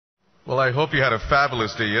Well, I hope you had a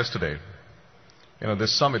fabulous day yesterday. You know,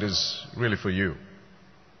 this summit is really for you.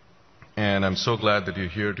 And I'm so glad that you're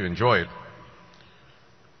here to enjoy it.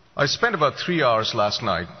 I spent about 3 hours last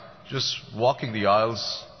night just walking the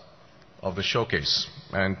aisles of the showcase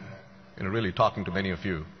and really talking to many of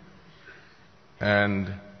you.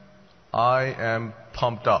 And I am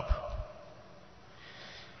pumped up.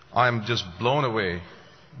 I'm just blown away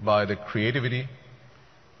by the creativity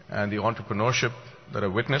and the entrepreneurship that I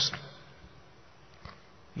witnessed.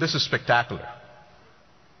 This is spectacular.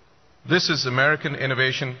 This is American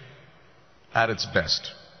innovation at its best.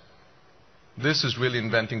 This is really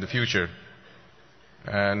inventing the future.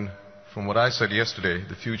 And from what I said yesterday,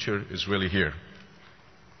 the future is really here.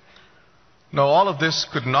 Now, all of this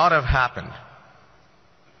could not have happened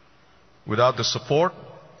without the support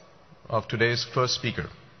of today's first speaker,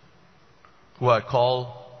 who I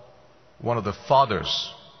call one of the fathers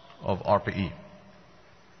of ARPA-E.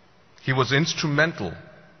 He was instrumental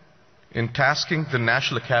in tasking the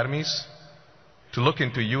national academies to look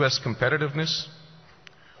into U.S. competitiveness,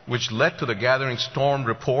 which led to the Gathering Storm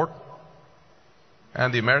Report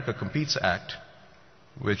and the America Competes Act,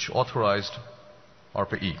 which authorized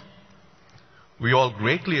ARPA-E. We all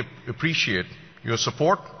greatly appreciate your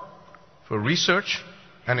support for research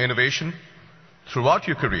and innovation throughout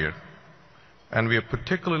your career, and we are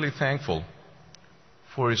particularly thankful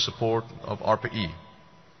for your support of ARPA-E.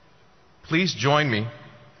 Please join me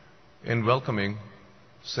in welcoming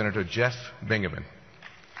Senator Jeff Bingaman.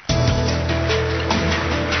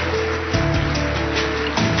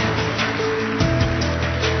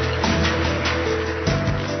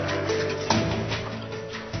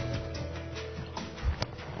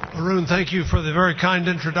 Arun, thank you for the very kind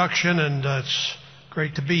introduction, and it's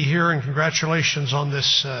great to be here, and congratulations on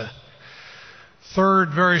this third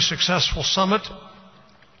very successful summit.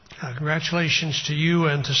 Congratulations to you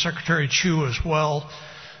and to Secretary Chu as well.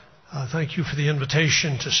 Thank you for the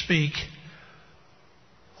invitation to speak.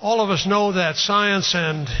 All of us know that science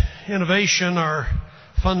and innovation are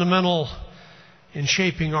fundamental in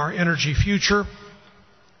shaping our energy future.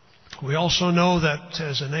 We also know that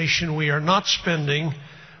as a nation we are not spending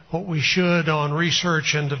what we should on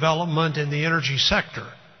research and development in the energy sector.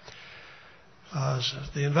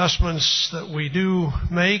 The investments that we do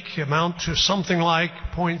make amount to something like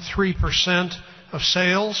 0.3% of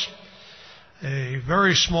sales, a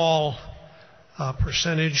very small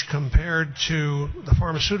percentage compared to the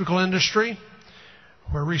pharmaceutical industry,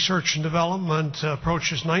 where research and development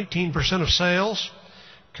approaches 19% of sales,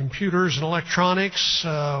 computers and electronics,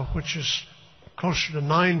 which is closer to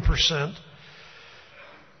 9%.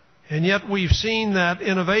 And yet we've seen that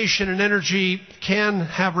innovation in energy can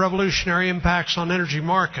have revolutionary impacts on energy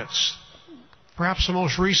markets. Perhaps the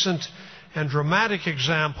most recent and dramatic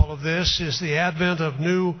example of this is the advent of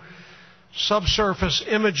new subsurface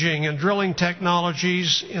imaging and drilling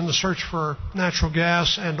technologies in the search for natural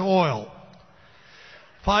gas and oil.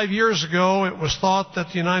 5 years ago, it was thought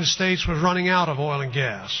that the United States was running out of oil and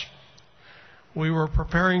gas. We were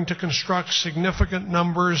preparing to construct significant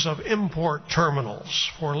numbers of import terminals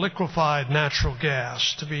for liquefied natural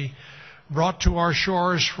gas to be brought to our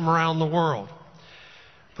shores from around the world.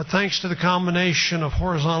 But thanks to the combination of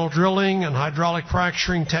horizontal drilling and hydraulic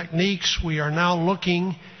fracturing techniques, we are now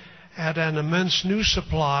looking at an immense new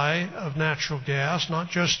supply of natural gas, not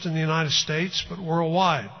just in the United States, but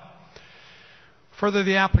worldwide. Further,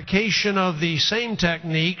 the application of the same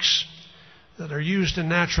techniques that are used in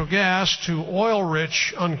natural gas to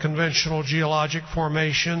oil-rich unconventional geologic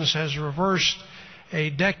formations has reversed a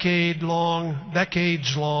decades-long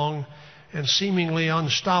and seemingly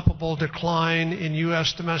unstoppable decline in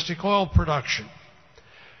U.S. domestic oil production.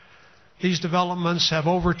 These developments have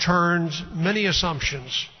overturned many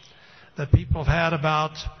assumptions that people have had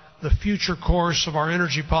about the future course of our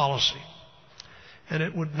energy policy. And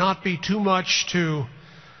it would not be too much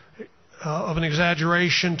of an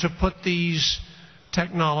exaggeration to put these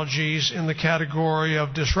technologies in the category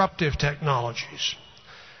of disruptive technologies.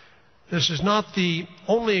 This is not the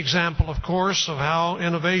only example, of course, of how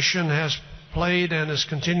innovation has played and is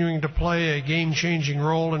continuing to play a game-changing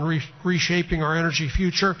role in reshaping our energy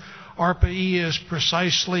future. ARPA-E is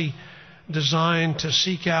precisely designed to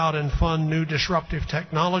seek out and fund new disruptive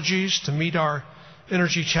technologies to meet our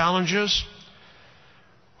energy challenges,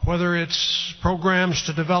 whether it's programs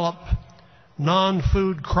to develop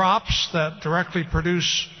non-food crops that directly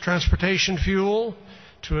produce transportation fuel,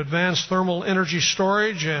 to advance thermal energy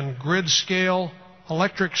storage and grid-scale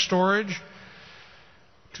electric storage,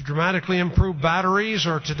 to dramatically improve batteries,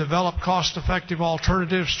 or to develop cost-effective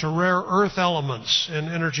alternatives to rare earth elements in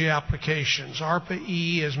energy applications.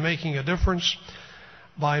 ARPA-E is making a difference.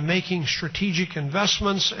 by making strategic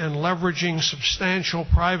investments and leveraging substantial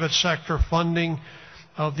private sector funding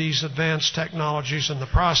of these advanced technologies in the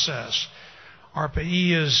process.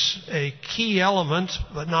 ARPA-E is a key element,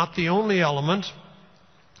 but not the only element,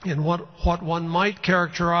 in what one might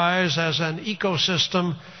characterize as an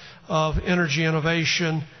ecosystem of energy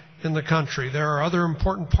innovation in the country. There are other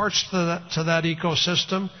important parts to that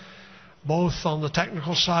ecosystem, both on the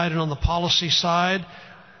technical side and on the policy side.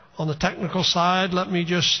 On the technical side, let me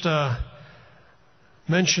just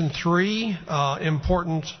mention three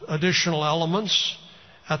important additional elements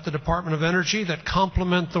at the Department of Energy that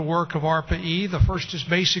complement the work of ARPA-E. The first is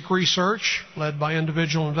basic research, led by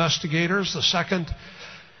individual investigators. The second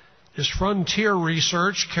is frontier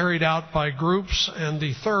research carried out by groups. And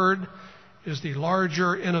the third is the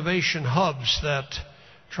larger innovation hubs that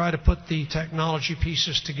try to put the technology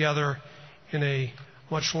pieces together in a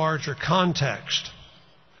much larger context.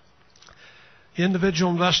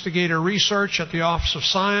 Individual investigator research at the Office of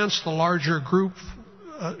Science, the larger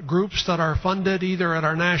groups that are funded either at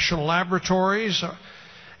our national laboratories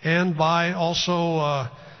and by also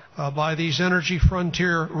by these energy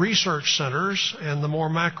frontier research centers, and the more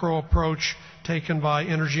macro approach taken by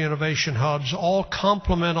energy innovation hubs, all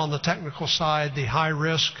complement on the technical side the high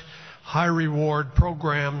risk, high reward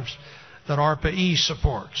programs that ARPA-E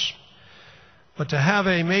supports. But to have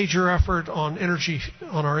a major effort on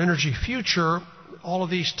our energy future, all of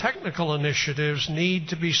these technical initiatives need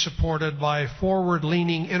to be supported by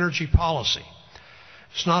forward-leaning energy policy.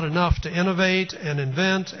 It's not enough to innovate and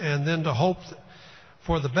invent and then to hope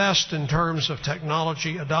for the best in terms of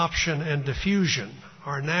technology adoption and diffusion.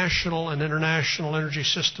 Our national and international energy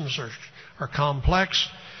systems are complex.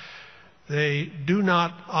 They do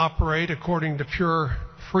not operate according to pure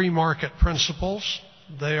free market principles.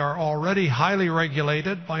 They are already highly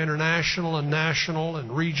regulated by international and national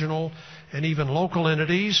and regional and even local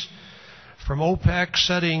entities, from OPEC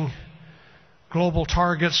setting global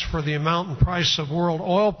targets for the amount and price of world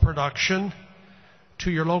oil production to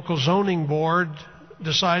your local zoning board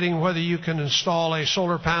deciding whether you can install a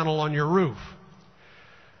solar panel on your roof.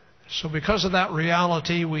 So because of that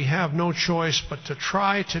reality, we have no choice but to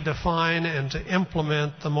try to define and to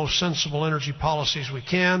implement the most sensible energy policies we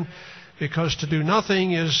can, because to do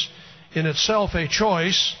nothing is in itself a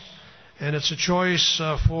choice, and it's a choice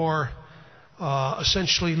for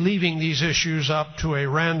essentially leaving these issues up to a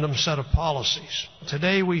random set of policies.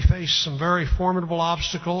 Today we face some very formidable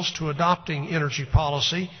obstacles to adopting energy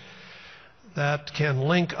policy that can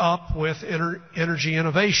link up with energy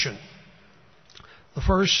innovation. The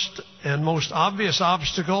first and most obvious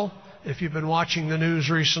obstacle, if you've been watching the news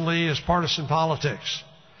recently, is partisan politics.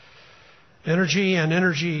 Energy and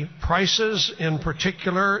energy prices in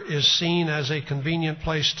particular is seen as a convenient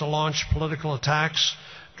place to launch political attacks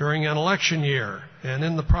during an election year. And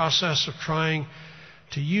in the process of trying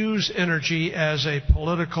to use energy as a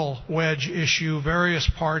political wedge issue, various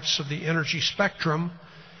parts of the energy spectrum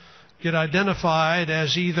get identified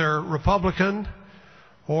as either Republican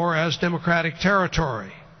or as Democratic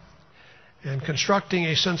territory. And constructing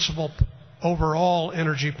a sensible overall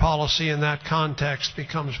energy policy in that context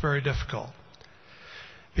becomes very difficult.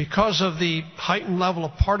 Because of the heightened level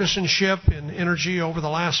of partisanship in energy over the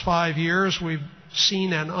last 5 years, we've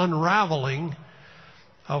seen an unraveling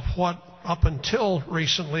of what up until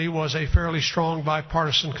recently was a fairly strong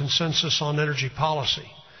bipartisan consensus on energy policy.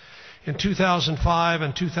 In 2005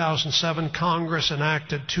 and 2007, Congress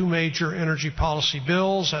enacted two major energy policy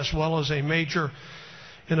bills, as well as a major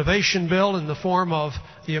innovation bill in the form of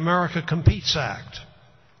the America Competes Act.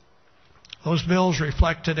 Those bills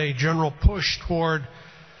reflected a general push toward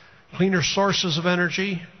cleaner sources of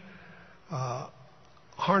energy,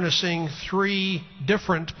 harnessing three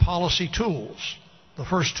different policy tools. The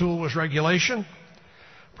first tool was regulation,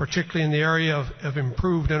 particularly in the area of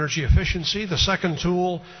improved energy efficiency. The second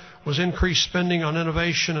tool was increased spending on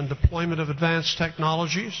innovation and deployment of advanced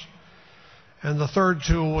technologies. And the third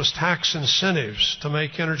tool was tax incentives to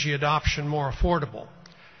make energy adoption more affordable.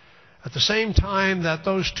 At the same time that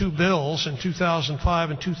those two bills in 2005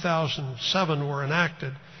 and 2007 were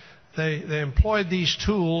enacted, they employed these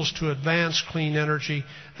tools to advance clean energy.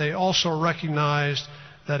 They also recognized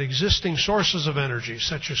that existing sources of energy,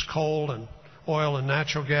 such as coal and oil and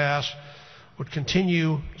natural gas, would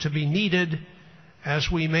continue to be needed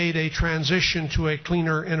as we made a transition to a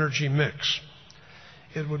cleaner energy mix.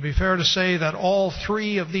 It would be fair to say that all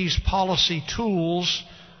three of these policy tools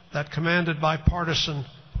that commanded bipartisan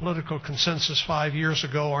political consensus 5 years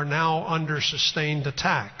ago are now under sustained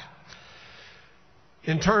attack.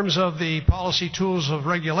 In terms of the policy tools of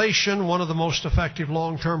regulation, one of the most effective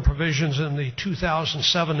long-term provisions in the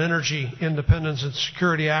 2007 Energy Independence and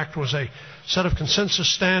Security Act was a set of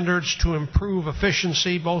consensus standards to improve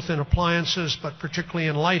efficiency both in appliances but particularly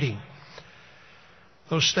in lighting.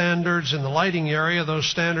 Those standards in the lighting area, those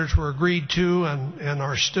standards were agreed to and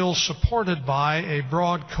are still supported by a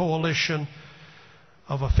broad coalition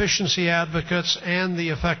of efficiency advocates and the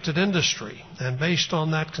affected industry. And based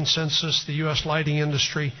on that consensus, the U.S. lighting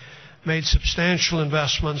industry made substantial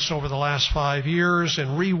investments over the last 5 years in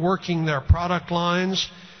reworking their product lines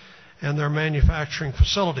and their manufacturing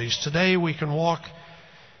facilities. Today, we can walk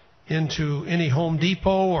into any Home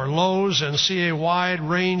Depot or Lowe's and see a wide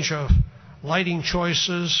range of lighting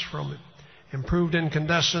choices, from improved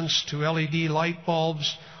incandescents to LED light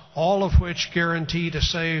bulbs, all of which guarantee to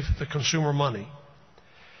save the consumer money.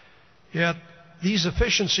 Yet these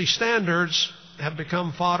efficiency standards have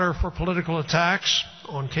become fodder for political attacks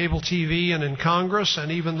on cable TV and in Congress,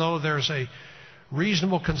 and even though there's a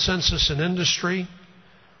reasonable consensus in industry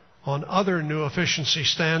on other new efficiency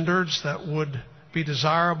standards that would be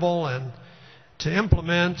desirable and to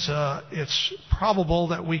implement, it's probable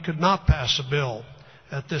that we could not pass a bill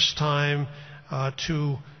at this time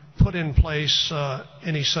to put in place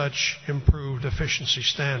any such improved efficiency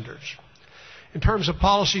standards. In terms of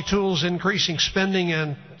policy tools increasing spending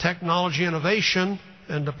and technology innovation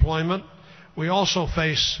and deployment, we also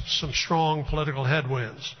face some strong political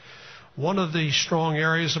headwinds. One of the strong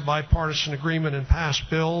areas of bipartisan agreement in past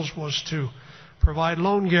bills was to provide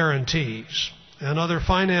loan guarantees and other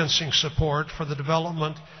financing support for the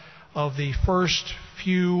development of the first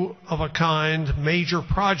few of a kind major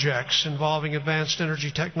projects involving advanced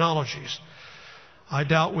energy technologies. I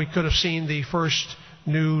doubt we could have seen the first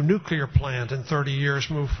new nuclear plant in 30 years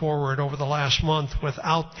move forward over the last month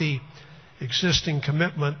without the existing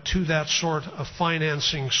commitment to that sort of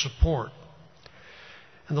financing support.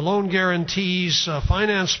 And the loan guarantees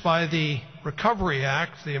financed by the Recovery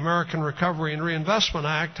Act, the American Recovery and Reinvestment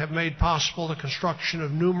Act, have made possible the construction of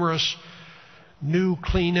numerous new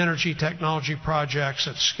clean energy technology projects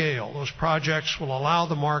at scale. Those projects will allow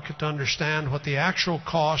the market to understand what the actual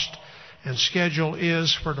cost and schedule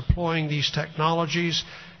is for deploying these technologies,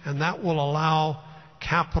 and that will allow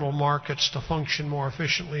capital markets to function more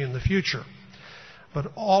efficiently in the future.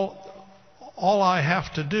 But all I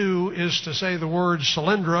have to do is to say the word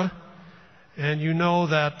Solyndra, and you know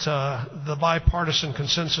that the bipartisan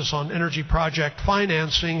consensus on energy project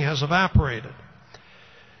financing has evaporated.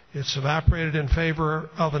 It's evaporated in favor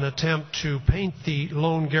of an attempt to paint the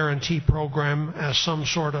loan guarantee program as some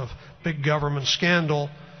sort of big government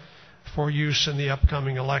scandal for use in the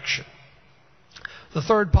upcoming election. The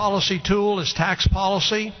third policy tool is tax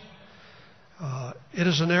policy. It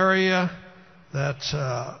is an area that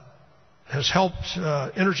has helped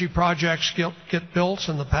energy projects get built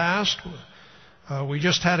in the past. We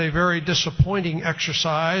just had a very disappointing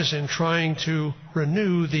exercise in trying to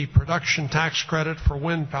renew the production tax credit for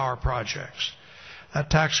wind power projects. That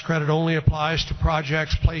tax credit only applies to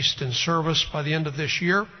projects placed in service by the end of this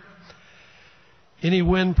year. Any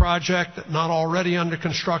wind project that not already under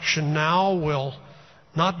construction now will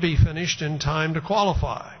not be finished in time to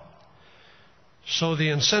qualify. So the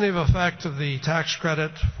incentive effect of the tax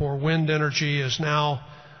credit for wind energy is now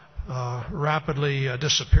rapidly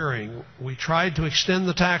disappearing. We tried to extend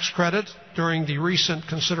the tax credit during the recent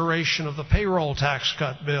consideration of the payroll tax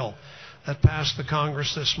cut bill that passed the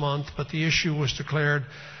Congress this month, but the issue was declared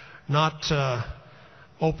not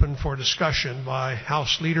open for discussion by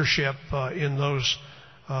House leadership in those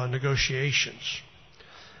negotiations.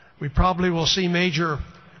 We probably will see major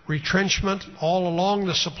retrenchment all along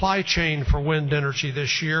the supply chain for wind energy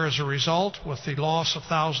this year as a result, with the loss of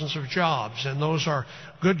thousands of jobs. And those are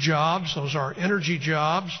good jobs, those are energy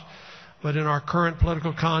jobs, but in our current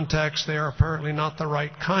political context, they are apparently not the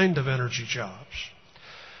right kind of energy jobs.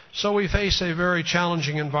 So we face a very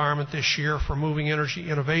challenging environment this year for moving energy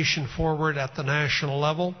innovation forward at the national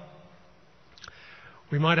level.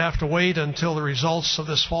 We might have to wait until the results of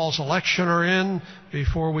this fall's election are in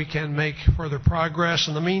before we can make further progress.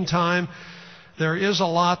 In the meantime, there is a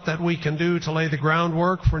lot that we can do to lay the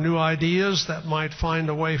groundwork for new ideas that might find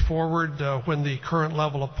a way forward when the current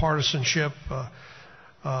level of partisanship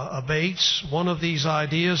abates. One of these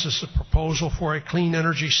ideas is the proposal for a clean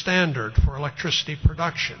energy standard for electricity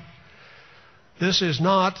production. This is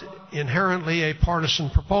not inherently a partisan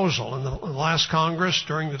proposal. In the last Congress,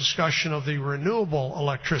 during the discussion of the renewable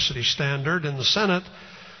electricity standard in the Senate,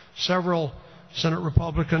 several Senate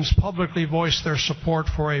Republicans publicly voiced their support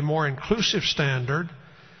for a more inclusive standard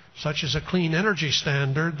such as a clean energy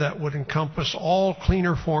standard that would encompass all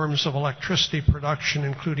cleaner forms of electricity production,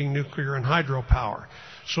 including nuclear and hydropower.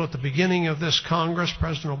 So at the beginning of this Congress,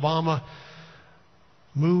 President Obama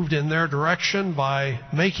moved in their direction by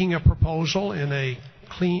making a proposal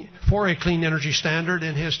for a clean energy standard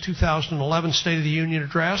in his 2011 State of the Union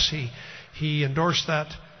address. He endorsed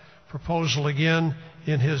that proposal again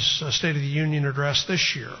in his State of the Union address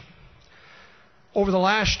this year. Over the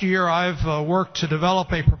last year, I've worked to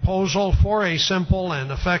develop a proposal for a simple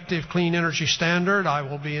and effective clean energy standard. I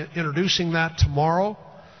will be introducing that tomorrow.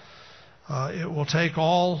 It will take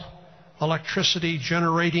all electricity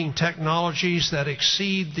generating technologies that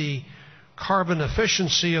exceed the carbon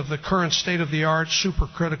efficiency of the current state-of-the-art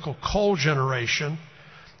supercritical coal generation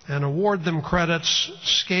and award them credits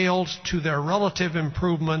scaled to their relative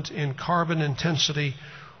improvement in carbon intensity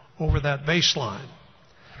over that baseline.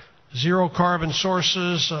 Zero carbon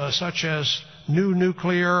sources such as new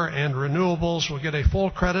nuclear and renewables will get a full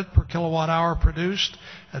credit per kilowatt hour produced.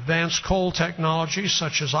 Advanced coal technologies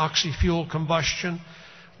such as oxy-fuel combustion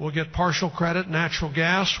will get partial credit. Natural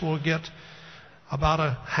gas will get about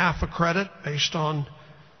a half a credit based on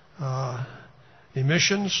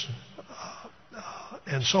emissions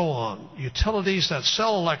and so on. Utilities that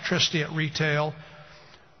sell electricity at retail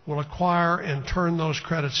will acquire and turn those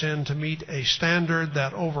credits in to meet a standard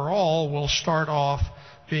that overall will start off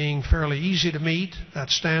being fairly easy to meet. That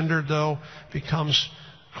standard, though, becomes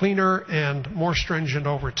cleaner and more stringent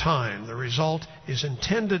over time. The result is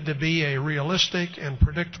intended to be a realistic and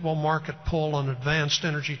predictable market pull on advanced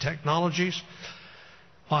energy technologies.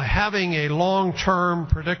 By having a long-term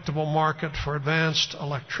predictable market for advanced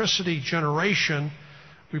electricity generation,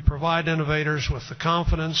 we provide innovators with the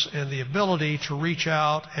confidence and the ability to reach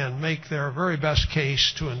out and make their very best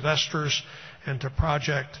case to investors and to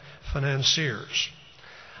project financiers.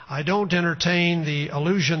 I don't entertain the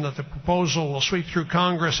illusion that the proposal will sweep through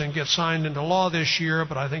Congress and get signed into law this year,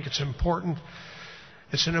 but I think it's important.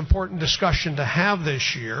 It's an important discussion to have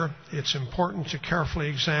this year. It's important to carefully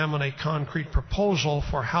examine a concrete proposal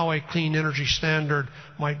for how a clean energy standard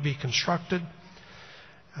might be constructed.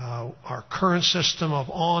 Our current system of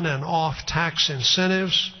on and off tax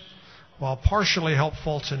incentives, while partially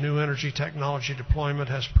helpful to new energy technology deployment,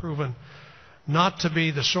 has proven not to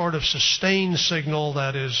be the sort of sustained signal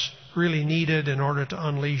that is really needed in order to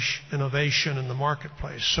unleash innovation in the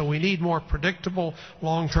marketplace. So we need more predictable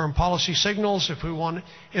long-term policy signals if we want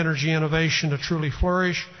energy innovation to truly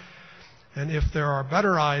flourish. And if there are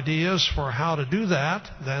better ideas for how to do that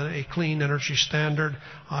than a clean energy standard,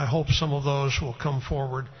 I hope some of those will come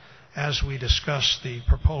forward as we discuss the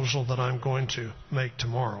proposal that I'm going to make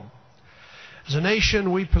tomorrow. As a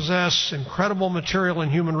nation, we possess incredible material and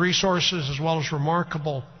human resources as well as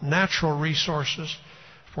remarkable natural resources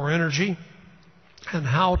for energy, and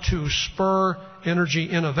how to spur energy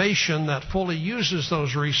innovation that fully uses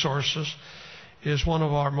those resources is one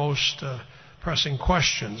of our most pressing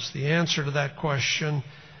questions. The answer to that question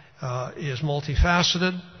is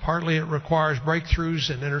multifaceted. Partly it requires breakthroughs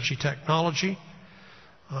in energy technology.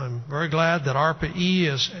 I'm very glad that ARPA-E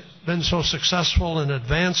has been so successful in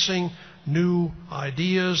advancing new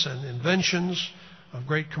ideas and inventions of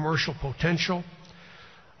great commercial potential.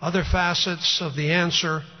 Other facets of the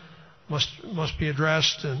answer must be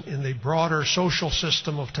addressed in the broader social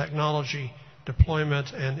system of technology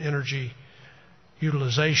deployment and energy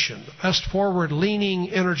utilization. The best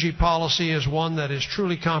forward-leaning energy policy is one that is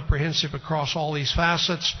truly comprehensive across all these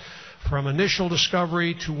facets, from initial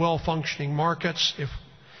discovery to well-functioning markets. If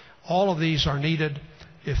all of these are needed,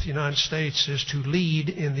 if the United States is to lead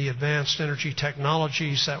in the advanced energy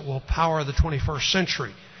technologies that will power the 21st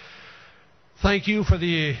century. Thank you for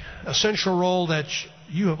the essential role that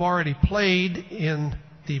you have already played in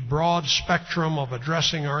the broad spectrum of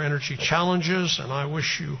addressing our energy challenges, and I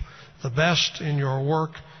wish you the best in your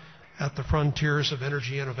work at the frontiers of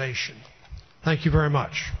energy innovation. Thank you very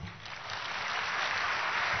much.